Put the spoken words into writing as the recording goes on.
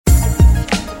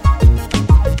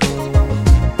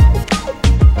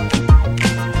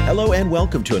and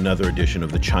welcome to another edition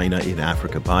of the China in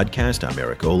Africa podcast. I'm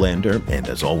Eric Olander, and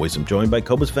as always, I'm joined by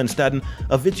Cobus van Staden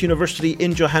of Wits University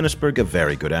in Johannesburg. A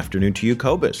very good afternoon to you,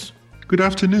 Cobus. Good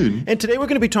afternoon. And today we're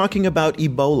going to be talking about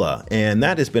Ebola, and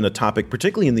that has been a topic,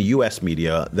 particularly in the U.S.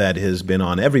 media, that has been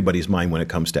on everybody's mind when it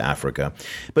comes to Africa.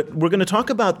 But we're going to talk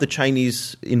about the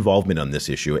Chinese involvement on this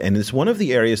issue, and it's one of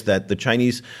the areas that the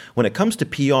Chinese, when it comes to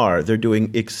PR, they're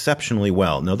doing exceptionally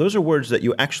well. Now, those are words that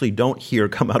you actually don't hear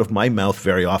come out of my mouth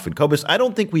very often. Cobus, I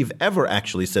don't think we've ever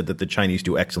actually said that the Chinese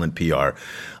do excellent PR,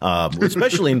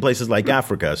 especially in places like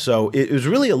Africa. So it was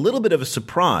really a little bit of a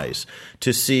surprise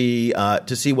to see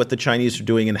what the Chinese are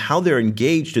doing and how they're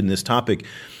engaged in this topic.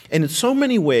 And in so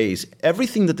many ways,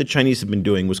 everything that the Chinese have been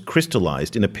doing was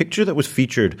crystallized in a picture that was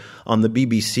featured on the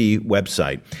BBC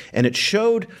website. And it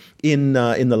showed in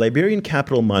the Liberian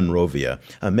capital, Monrovia,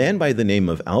 a man by the name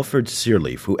of Alfred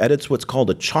Sirleaf, who edits what's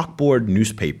called a chalkboard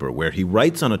newspaper, where he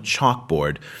writes on a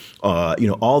chalkboard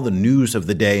all the news of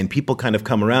the day, and people kind of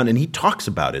come around and he talks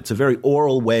about it. It's a very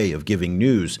oral way of giving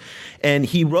news. And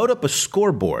he wrote up a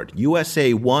scoreboard,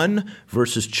 USA 1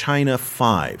 versus China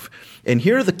 5. And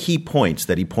here are the key points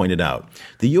that he pointed out.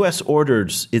 The U.S.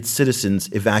 orders its citizens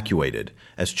evacuated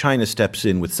as China steps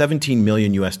in with $17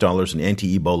 million in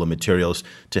anti-Ebola materials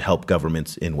to help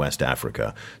governments in West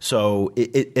Africa. So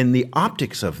and the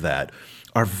optics of that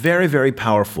are very, very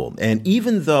powerful. And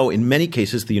even though in many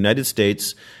cases the United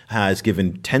States has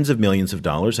given tens of millions of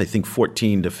dollars, I think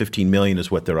 14 to 15 million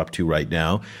is what they're up to right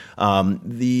now,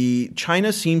 the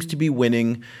China seems to be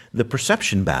winning the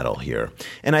perception battle here.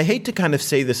 And I hate to kind of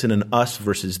say this in an us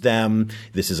versus them.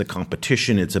 This is a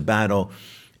competition. It's a battle.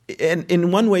 And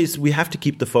in one ways, we have to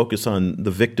keep the focus on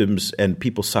the victims and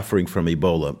people suffering from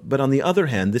Ebola. But on the other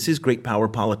hand, this is great power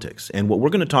politics. And what we're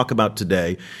going to talk about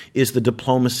today is the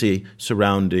diplomacy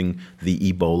surrounding the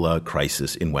Ebola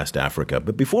crisis in West Africa.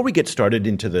 But before we get started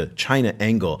into the China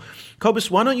angle, Cobus,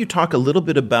 why don't you talk a little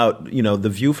bit about, the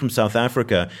view from South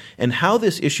Africa and how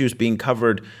this issue is being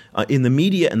covered in the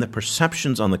media and the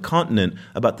perceptions on the continent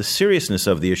about the seriousness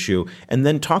of the issue, and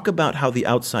then talk about how the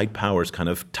outside powers kind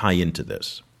of tie into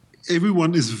this.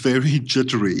 Everyone is very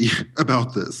jittery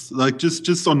about this. Like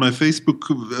just on my Facebook,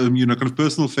 kind of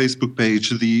personal Facebook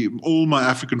page, all my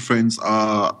African friends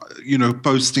are,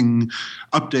 posting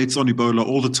updates on Ebola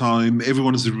all the time.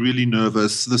 Everyone is really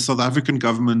nervous. The South African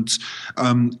government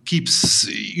keeps,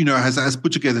 has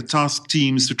put together task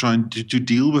teams to try and to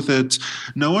deal with it.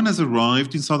 No one has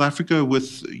arrived in South Africa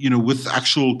with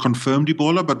actual confirmed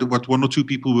Ebola, but what one or two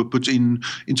people were put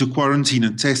into quarantine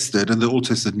and tested, and they all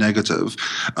tested negative.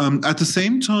 At the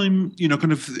same time,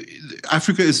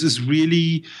 Africa is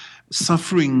really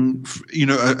suffering,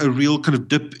 a real kind of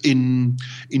dip in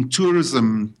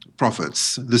tourism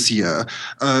profits this year.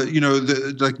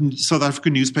 South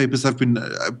African newspapers have been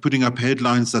putting up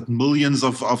headlines that millions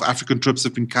of African trips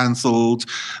have been cancelled.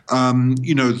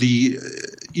 The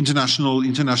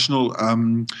international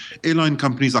airline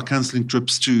companies are cancelling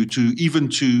trips to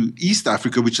East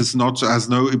Africa, which has no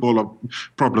Ebola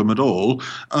problem at all.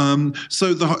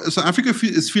 So Africa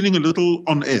is feeling a little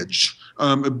on edge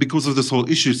because of this whole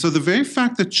issue. So the very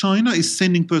fact that China is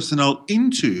sending personnel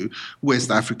into West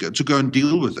Africa to go and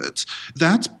deal with it,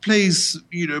 that plays,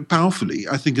 powerfully,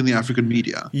 I think, in the African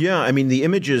media. Yeah, I mean, the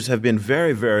images have been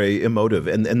very, very emotive.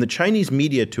 And the Chinese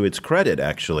media, to its credit,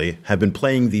 actually, have been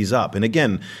playing these up. And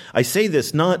again, I say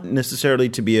this not necessarily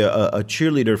to be a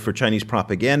cheerleader for Chinese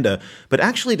propaganda, but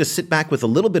actually to sit back with a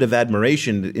little bit of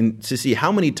admiration to see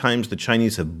how many times the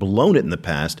Chinese have blown it in the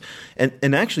past.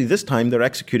 And actually, this time, they're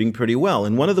executing pretty well.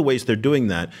 And one of the ways they're doing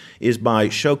that is by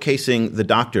showcasing the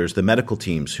doctors, the medical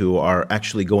teams who are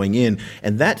actually going in.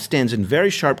 And that stands in very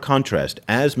sharp contrast,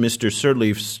 as Mr.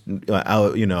 Sirleaf's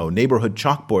neighborhood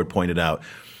chalkboard pointed out,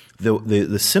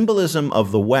 the symbolism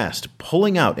of the West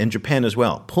pulling out, and Japan as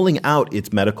well, pulling out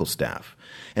its medical staff.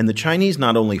 And the Chinese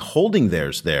not only holding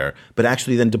theirs there, but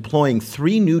actually then deploying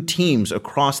 3 new teams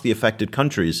across the affected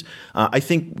countries, I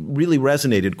think really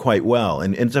resonated quite well.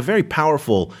 And it's a very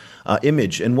powerful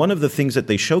image. And one of the things that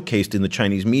they showcased in the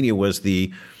Chinese media was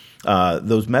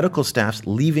those medical staffs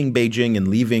leaving Beijing and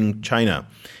leaving China.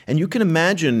 And you can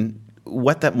imagine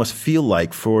what that must feel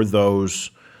like for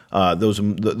those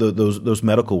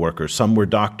medical workers. Some were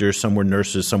doctors, some were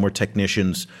nurses, some were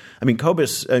technicians. I mean,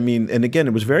 Cobus, and again,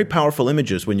 it was very powerful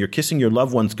images when you're kissing your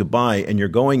loved ones goodbye and you're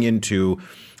going into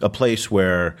a place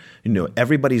where,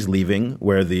 everybody's leaving,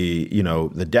 where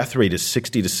the death rate is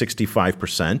 60 to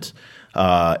 65%.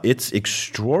 It's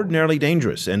extraordinarily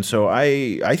dangerous. And so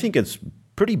I think it's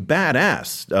pretty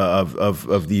badass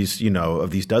of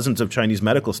these dozens of Chinese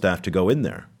medical staff to go in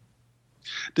there.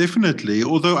 Definitely.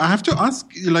 Although I have to ask,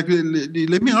 let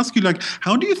me ask you,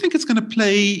 how do you think it's going to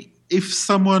play if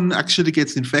someone actually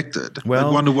gets infected?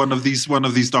 Well, like one of these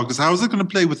doctors, how is it going to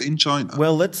play within China?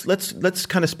 Well, let's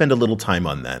kind of spend a little time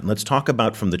on that. And let's talk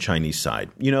about from the Chinese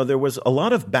side. There was a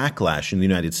lot of backlash in the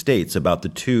United States about the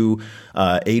two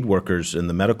aid workers and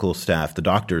the medical staff, the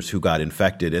doctors who got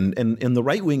infected. And in the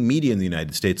right-wing media in the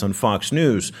United States, on Fox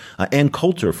News, Ann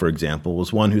Coulter, for example,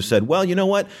 was one who said, well, you know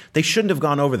what? They shouldn't have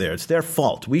gone over there. It's their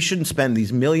fault. We shouldn't spend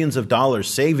these millions of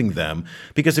dollars saving them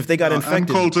because if they got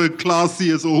infected— Ann Coulter,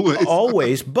 classy as always.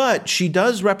 Always, but she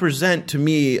does represent to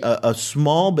me a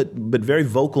small but very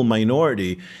vocal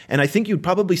minority, and I think you'd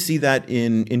probably see that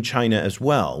in China as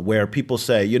well, where people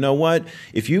say, you know what,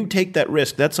 if you take that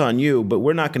risk, that's on you, but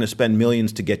we're not going to spend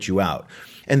millions to get you out.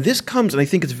 And this comes, and I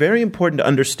think it's very important to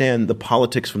understand the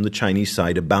politics from the Chinese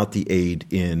side about the aid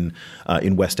in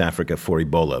West Africa for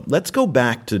Ebola. Let's go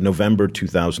back to November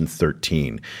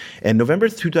 2013. And November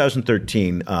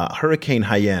 2013, Hurricane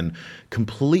Haiyan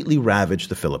completely ravaged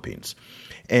the Philippines.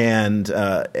 And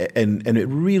it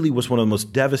really was one of the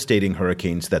most devastating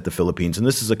hurricanes that the Philippines, and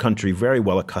this is a country very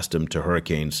well accustomed to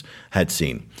hurricanes, had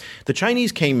seen. The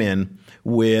Chinese came in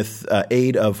with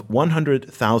aid of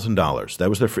 $100,000. That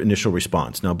was their initial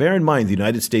response. Now, bear in mind, the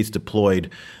United States deployed,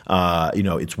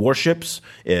 its warships.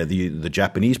 The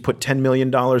Japanese put $10 million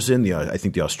in. I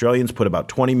think the Australians put about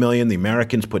 $20 million. The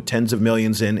Americans put tens of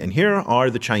millions in. And here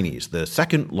are the Chinese, the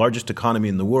second largest economy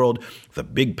in the world, the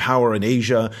big power in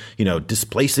Asia,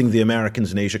 displacing the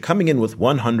Americans in Asia, coming in with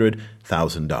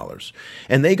 $100,000.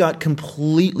 And they got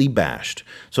completely bashed.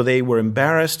 So they were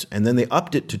embarrassed, and then they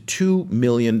upped it to $2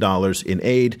 million in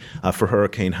aid for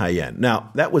Hurricane Haiyan.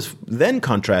 Now, that was then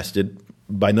contrasted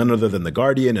by none other than The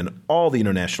Guardian and all the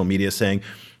international media saying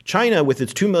China, with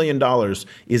its $2 million,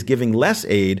 is giving less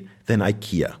aid than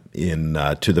IKEA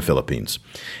to the Philippines.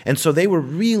 And so they were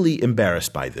really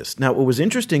embarrassed by this. Now, what was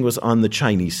interesting was on the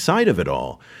Chinese side of it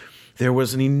all, there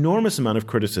was an enormous amount of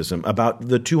criticism about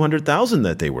the $200,000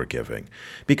 that they were giving,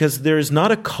 because there is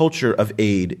not a culture of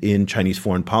aid in Chinese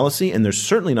foreign policy, and there's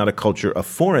certainly not a culture of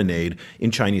foreign aid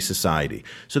in Chinese society.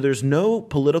 So there's no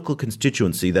political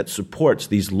constituency that supports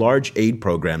these large aid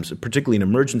programs, particularly in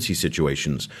emergency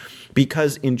situations,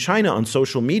 because in China on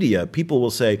social media, people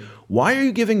will say, why are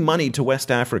you giving money to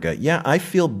West Africa? Yeah, I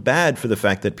feel bad for the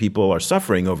fact that people are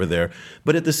suffering over there,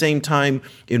 but at the same time,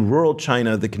 in rural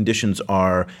China, the conditions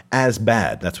are as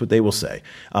bad. That's what they will say.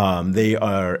 They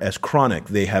are as chronic.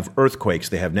 They have earthquakes.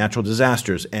 They have natural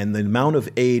disasters. And the amount of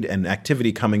aid and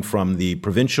activity coming from the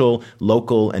provincial,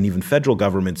 local, and even federal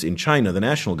governments in China, the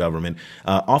national government,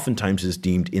 oftentimes is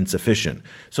deemed insufficient.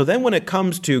 So then when it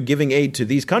comes to giving aid to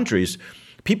these countries,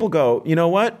 people go, you know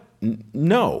what?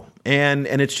 No. And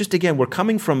it's just, again, we're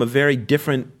coming from a very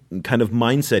different kind of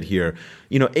mindset here.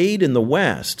 Aid in the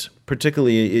West,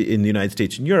 particularly in the United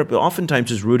States and Europe,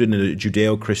 oftentimes is rooted in a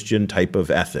Judeo-Christian type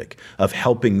of ethic of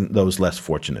helping those less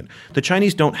fortunate. The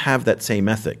Chinese don't have that same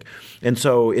ethic. And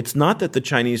so it's not that the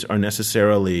Chinese are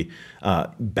necessarily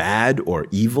bad or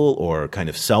evil or kind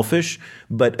of selfish,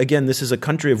 but again, this is a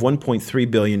country of 1.3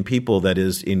 billion people that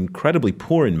is incredibly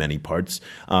poor in many parts,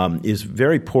 is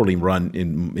very poorly run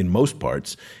in most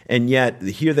parts, and yet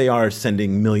here they are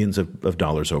sending millions of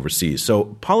dollars overseas. So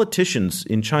politicians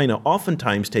in China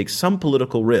oftentimes take some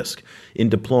political risk in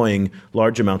deploying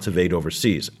large amounts of aid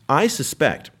overseas. I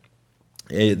suspect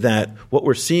that what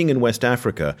we're seeing in West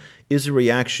Africa is a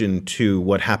reaction to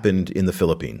what happened in the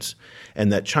Philippines,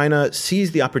 and that China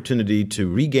sees the opportunity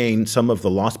to regain some of the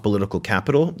lost political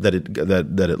capital that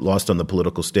it lost on the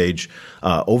political stage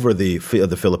over the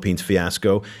Philippines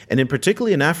fiasco. And in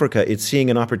particularly in Africa, it's seeing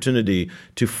an opportunity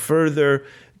to further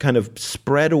kind of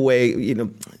spread away,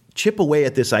 chip away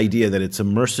at this idea that it's a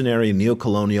mercenary,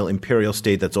 neocolonial, imperial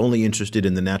state that's only interested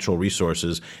in the natural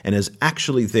resources and is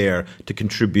actually there to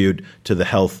contribute to the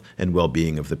health and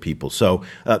well-being of the people. So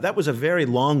that was a very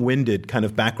long-winded kind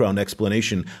of background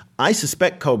explanation. I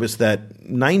suspect, Cobus, that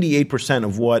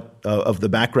 98% of the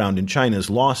background in China is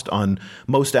lost on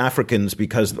most Africans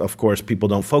because, of course, people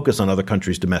don't focus on other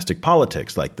countries' domestic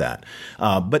politics like that.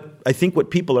 But I think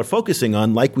what people are focusing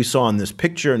on, like we saw in this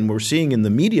picture and we're seeing in the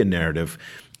media narrative,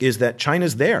 is that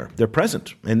China's there. They're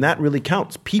present. And that really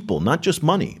counts. People, not just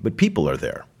money, but people are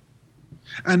there.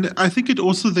 And I think it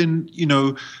also then,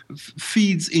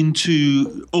 feeds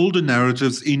into older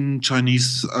narratives in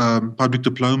Chinese public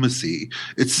diplomacy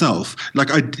itself. Like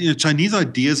Chinese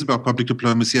ideas about public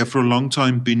diplomacy have for a long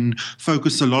time been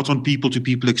focused a lot on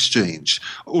people-to-people exchange,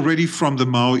 already from the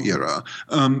Mao era,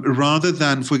 rather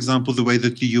than, for example, the way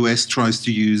that the US tries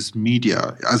to use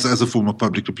media as a form of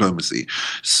public diplomacy.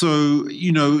 So,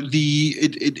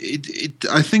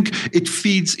 I think it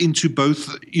feeds into both,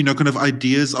 kind of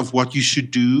ideas of what you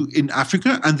should do in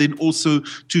Africa, and then also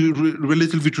to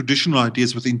relatively traditional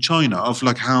ideas within China of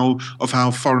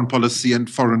how foreign policy and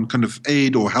foreign kind of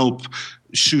aid or help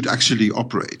should actually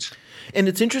operate. And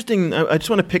it's interesting, I just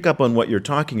want to pick up on what you're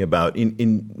talking about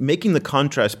in making the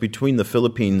contrast between the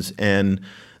Philippines and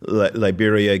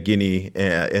Liberia, Guinea,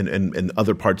 and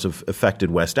other parts of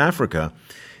affected West Africa,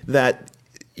 that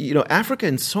Africa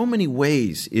in so many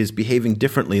ways is behaving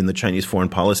differently in the Chinese foreign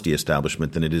policy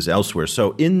establishment than it is elsewhere.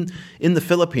 So in the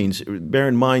Philippines, bear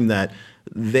in mind that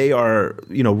they are,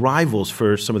 rivals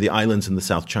for some of the islands in the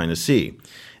South China Sea.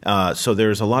 So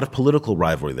there's a lot of political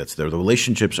rivalry that's there. The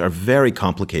relationships are very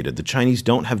complicated. The Chinese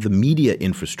don't have the media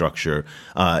infrastructure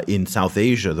in South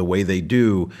Asia the way they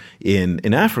do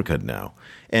in Africa now.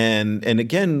 And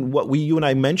again, what you and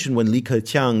I mentioned when Li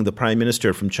Keqiang, the prime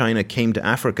minister from China, came to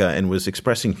Africa and was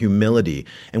expressing humility,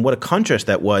 and what a contrast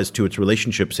that was to its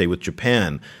relationship, say, with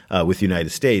Japan, with the United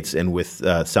States, and with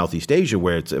Southeast Asia,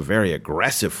 where it's a very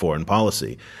aggressive foreign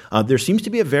policy. There seems to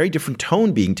be a very different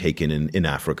tone being taken in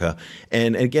Africa,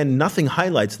 and again, nothing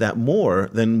highlights that more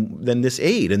than this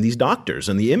aid and these doctors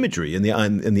and the imagery and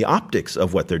the optics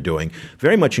of what they're doing,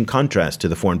 very much in contrast to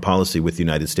the foreign policy with the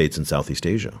United States and Southeast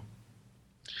Asia.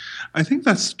 I think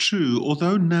that's true.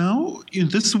 Although now,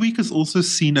 this week has also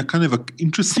seen a kind of an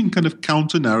interesting kind of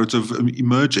counter narrative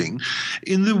emerging,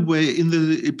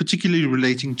 particularly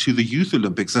relating to the Youth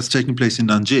Olympics that's taking place in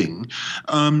Nanjing.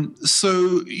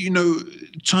 So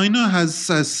China has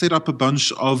set up a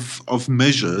bunch of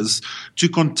measures to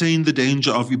contain the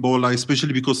danger of Ebola,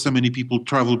 especially because so many people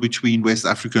travel between West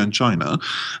Africa and China.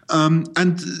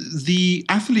 And the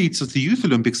athletes at the Youth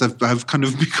Olympics have kind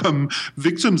of become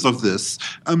victims of this.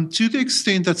 To the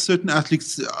extent that certain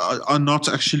athletes are not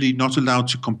allowed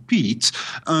to compete,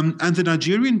 and the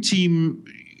Nigerian team.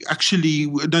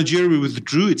 Nigeria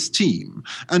withdrew its team,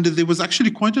 and there was actually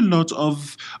quite a lot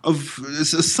of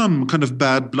some kind of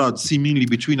bad blood, seemingly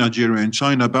between Nigeria and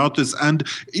China about this. And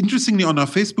interestingly, on our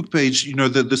Facebook page,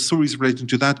 the stories relating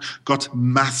to that got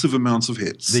massive amounts of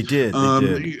hits. They did.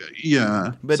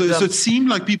 Yeah. But, so it seemed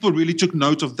like people really took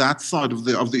note of that side of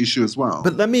the issue as well.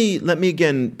 But let me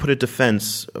again put a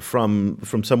defense from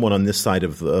someone on this side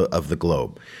of the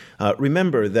globe.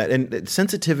 Remember that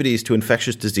sensitivities to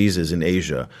infectious diseases in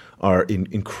Asia are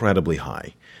incredibly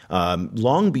high.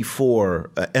 Long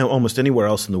before almost anywhere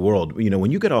else in the world,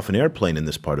 when you get off an airplane in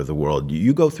this part of the world,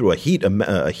 you go through a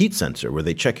heat sensor where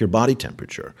they check your body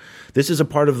temperature. This is a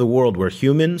part of the world where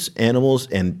humans, animals,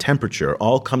 and temperature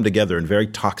all come together in very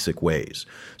toxic ways.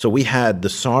 So we had the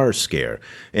SARS scare,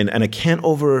 and I can't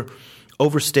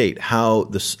overstate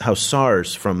how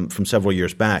SARS from several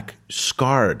years back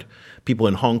scarred people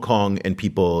in Hong Kong and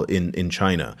people in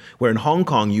China, where in Hong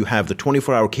Kong you have the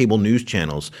 24-hour cable news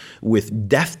channels with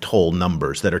death toll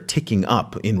numbers that are ticking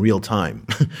up in real time.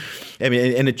 I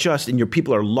mean, and your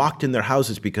people are locked in their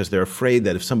houses because they're afraid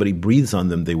that if somebody breathes on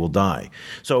them, they will die.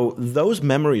 So those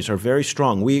memories are very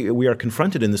strong. We are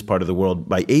confronted in this part of the world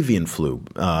by avian flu,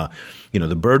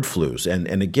 the bird flus.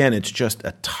 And again, it's just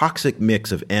a toxic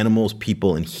mix of animals,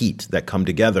 people, and heat that come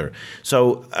together.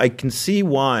 So I can see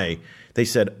why they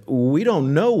said, we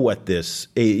don't know what what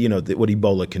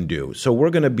Ebola can do, so we're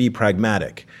going to be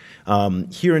pragmatic.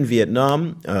 Here in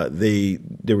Vietnam,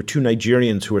 there were two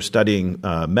Nigerians who were studying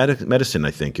medicine,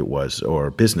 I think it was, or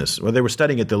business. Well, they were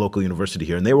studying at the local university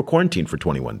here, and they were quarantined for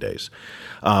 21 days.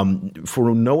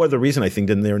 For no other reason, I think,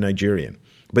 than they're Nigerian.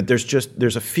 But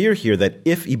there's a fear here that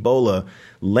if Ebola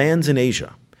lands in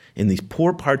Asia, in these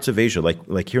poor parts of Asia,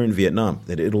 like here in Vietnam,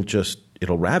 that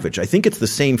it'll ravage. I think it's the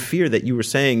same fear that you were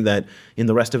saying that in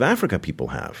the rest of Africa people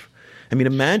have. I mean,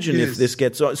 imagine if this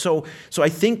gets so. I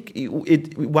think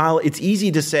while it's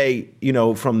easy to say,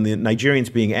 from the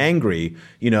Nigerians being angry,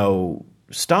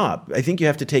 stop. I think you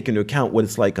have to take into account what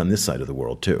it's like on this side of the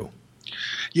world too.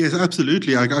 Yes,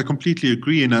 absolutely. I completely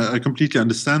agree, and I completely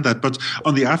understand that. But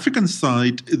on the African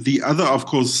side, the other, of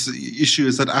course, issue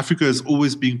is that Africa is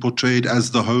always being portrayed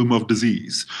as the home of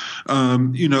disease.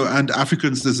 And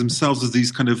Africans as themselves as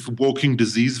these kind of walking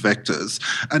disease vectors,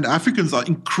 and Africans are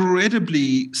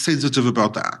incredibly sensitive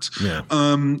about that. Yeah.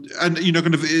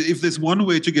 Kind of, if there's one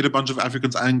way to get a bunch of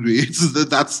Africans angry, it's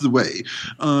that's the way.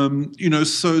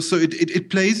 So it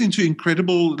plays into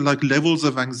incredible like levels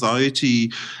of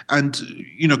anxiety and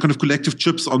kind of collective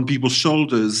chips on people's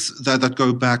shoulders that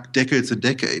go back decades and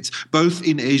decades, both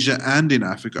in Asia and in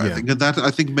Africa. Yeah. I think, and that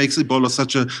I think makes Ebola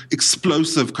such an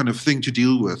explosive kind of thing to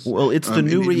deal with. Well, it's the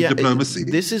new diplomacy.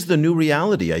 This is the new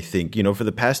reality, I think. For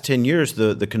the past 10 years,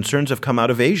 the concerns have come out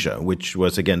of Asia, which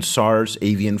was again SARS,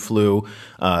 avian flu.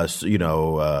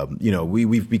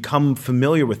 We've become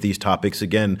familiar with these topics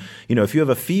again. If you have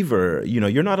a fever,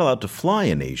 you're not allowed to fly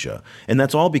in Asia, and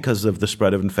that's all because of the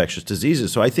spread of infectious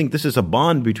diseases. So I think this is a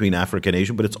bond between Africa and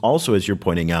Asia, but it's also, as you're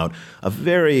pointing out, a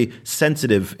very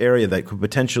sensitive area that could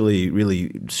potentially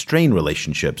really strain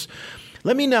relationships.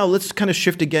 Let's kind of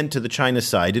shift again to the China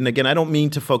side. And again, I don't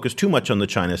mean to focus too much on the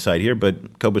China side here,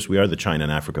 but Cobus, we are the China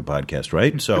and Africa podcast,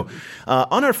 right? So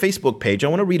on our Facebook page, I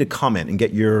want to read a comment and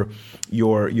get your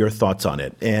thoughts on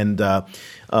it. And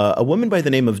a woman by the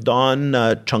name of Don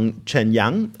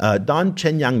Chenyang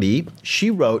Li,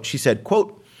 she said,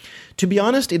 quote, "To be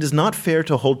honest, it is not fair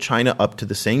to hold China up to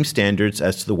the same standards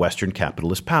as to the Western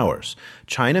capitalist powers.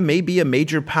 China may be a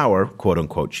major power, quote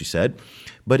unquote," she said,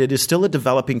 "but it is still a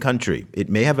developing country. It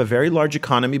may have a very large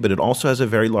economy, but it also has a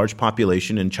very large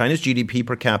population, and China's GDP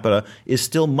per capita is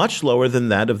still much lower than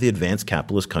that of the advanced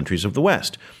capitalist countries of the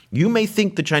West. You may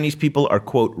think the Chinese people are,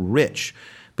 quote, rich,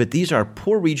 but these are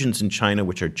poor regions in China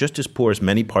which are just as poor as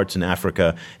many parts in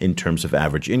Africa in terms of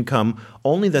average income,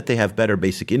 only that they have better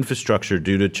basic infrastructure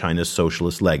due to China's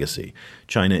socialist legacy.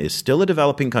 China is still a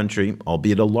developing country,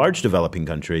 albeit a large developing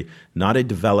country, not a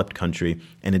developed country,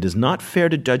 and it is not fair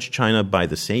to judge China by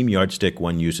the same yardstick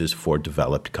one uses for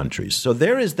developed countries." So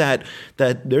there is that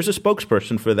there's a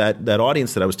spokesperson for that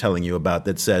audience that I was telling you about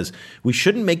that says we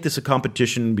shouldn't make this a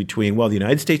competition between, well, the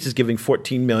United States is giving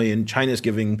 14 million, China is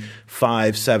giving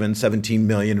 5, 7, 17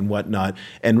 million and whatnot,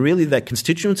 and really that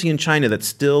constituency in China that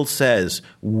still says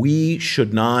we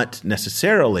should not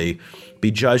necessarily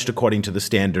be judged according to the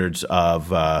standards of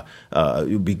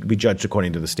be judged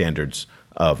according to the standards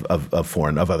of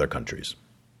other countries.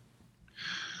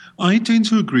 I tend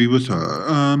to agree with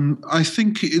her. I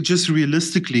think just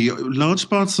realistically, large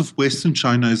parts of Western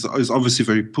China is obviously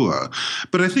very poor,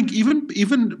 but I think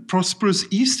even prosperous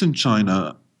Eastern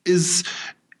China is.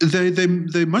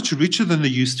 They're much richer than they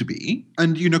used to be,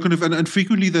 and and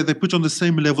frequently they're put on the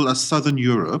same level as Southern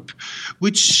Europe,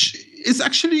 which is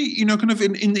actually in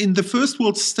the first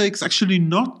world stakes actually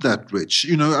not that rich.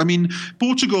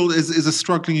 Portugal is a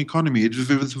struggling economy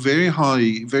with very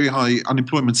high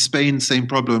unemployment. Spain, same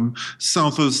problem.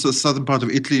 Southern part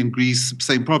of Italy and Greece,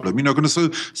 same problem.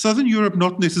 So Southern Europe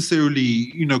not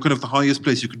necessarily the highest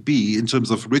place you could be in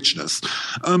terms of richness.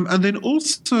 And then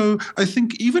also I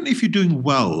think even if you're doing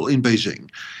well in Beijing,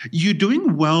 you're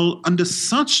doing well under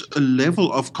such a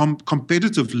level of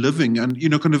competitive living and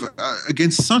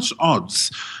against such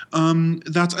odds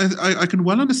that I can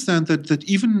well understand that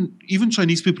even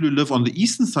Chinese people who live on the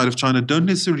eastern side of China don't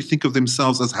necessarily think of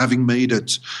themselves as having made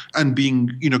it and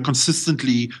being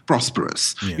consistently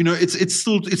prosperous. Yeah. It's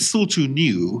still too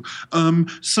new.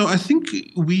 So I think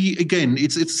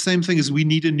it's the same thing as we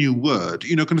need a new word.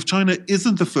 China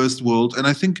isn't the first world, and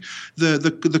I think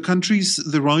the countries,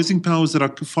 the rising powers that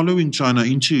are following China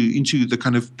into the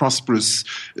kind of prosperous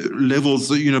levels,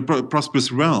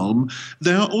 prosperous realm,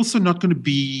 they are also not going to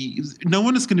be. No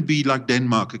one is going to be like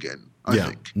Denmark again. I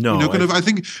think. No, I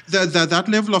think that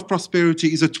level of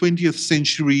prosperity is a 20th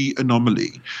century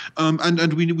anomaly,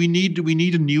 and we need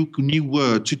a new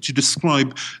word to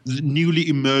describe the newly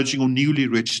emerging or newly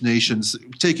rich nations,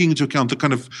 taking into account the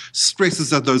kind of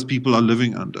stresses that those people are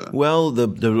living under. Well,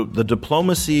 the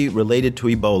diplomacy related to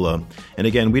Ebola, and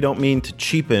again, we don't mean to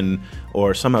cheapen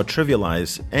or somehow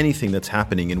trivialize anything that's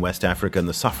happening in West Africa and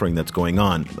the suffering that's going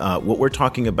on. What we're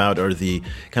talking about are the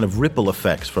kind of ripple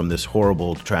effects from this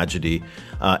horrible tragedy.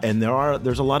 And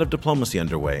there's a lot of diplomacy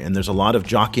underway, and there's a lot of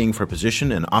jockeying for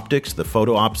position and optics, the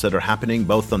photo ops that are happening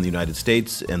both on the United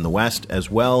States and the West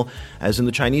as well as in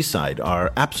the Chinese side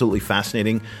are absolutely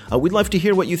fascinating. We'd love to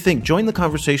hear what you think. Join the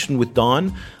conversation with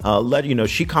Dawn.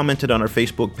 She commented on our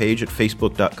Facebook page at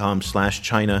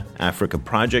facebook.com/China Africa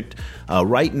Project.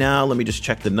 Right now, let me just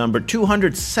check the number,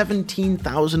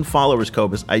 217,000 followers,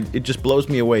 Cobus. It just blows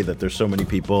me away that there's so many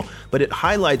people, but it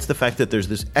highlights the fact that there's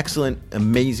this excellent,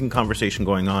 amazing conversation conversation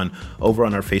going on over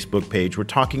on our Facebook page. We're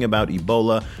talking about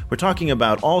Ebola. We're talking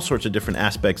about all sorts of different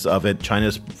aspects of it,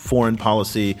 China's foreign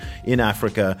policy in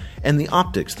Africa, and the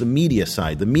optics, the media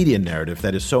side, the media narrative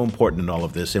that is so important in all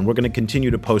of this. And we're going to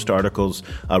continue to post articles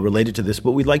related to this,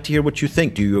 but we'd like to hear what you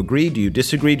think. Do you agree? Do you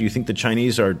disagree? Do you think the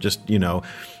Chinese are just,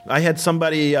 I had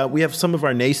somebody, we have some of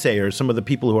our naysayers, some of the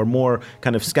people who are more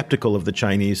kind of skeptical of the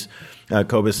Chinese,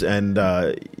 Cobus, and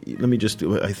I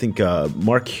think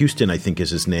Mark Houston, I think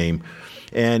is his name.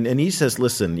 And he says,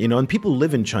 listen, and people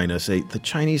live in China say the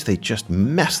Chinese, they just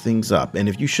mess things up. And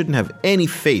if you shouldn't have any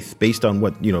faith based on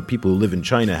what, people who live in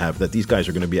China have, that these guys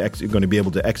are going to be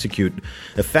able to execute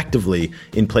effectively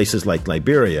in places like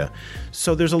Liberia.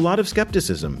 So there's a lot of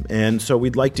skepticism. And so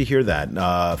we'd like to hear that.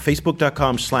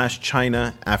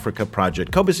 Facebook.com/China Africa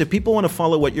Project. Cobus, if people want to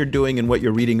follow what you're doing and what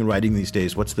you're reading and writing these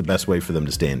days, what's the best way for them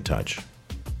to stay in touch?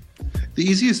 The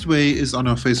easiest way is on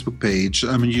our Facebook page.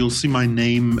 You'll see my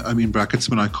name in brackets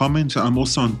when I comment. I'm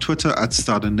also on Twitter at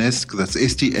Stadenesque. That's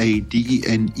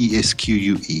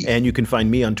STADENESQUE. And you can find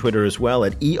me on Twitter as well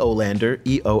at EOLander,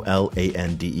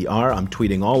 EOLANDER. I'm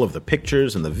tweeting all of the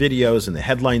pictures and the videos and the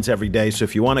headlines every day. So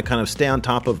if you want to kind of stay on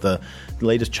top of the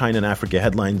latest China and Africa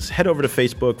headlines, head over to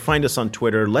Facebook, find us on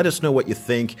Twitter, let us know what you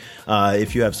think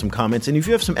if you have some comments. And if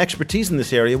you have some expertise in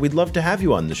this area, we'd love to have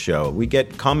you on the show. We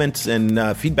get comments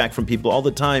and feedback from people all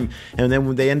the time, and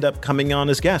then they end up coming on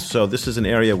as guests. So this is an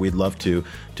area we'd love to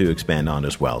expand on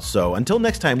as well. So until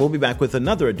next time, we'll be back with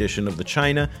another edition of the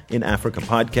China in Africa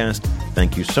podcast.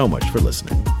 Thank you so much for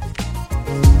listening.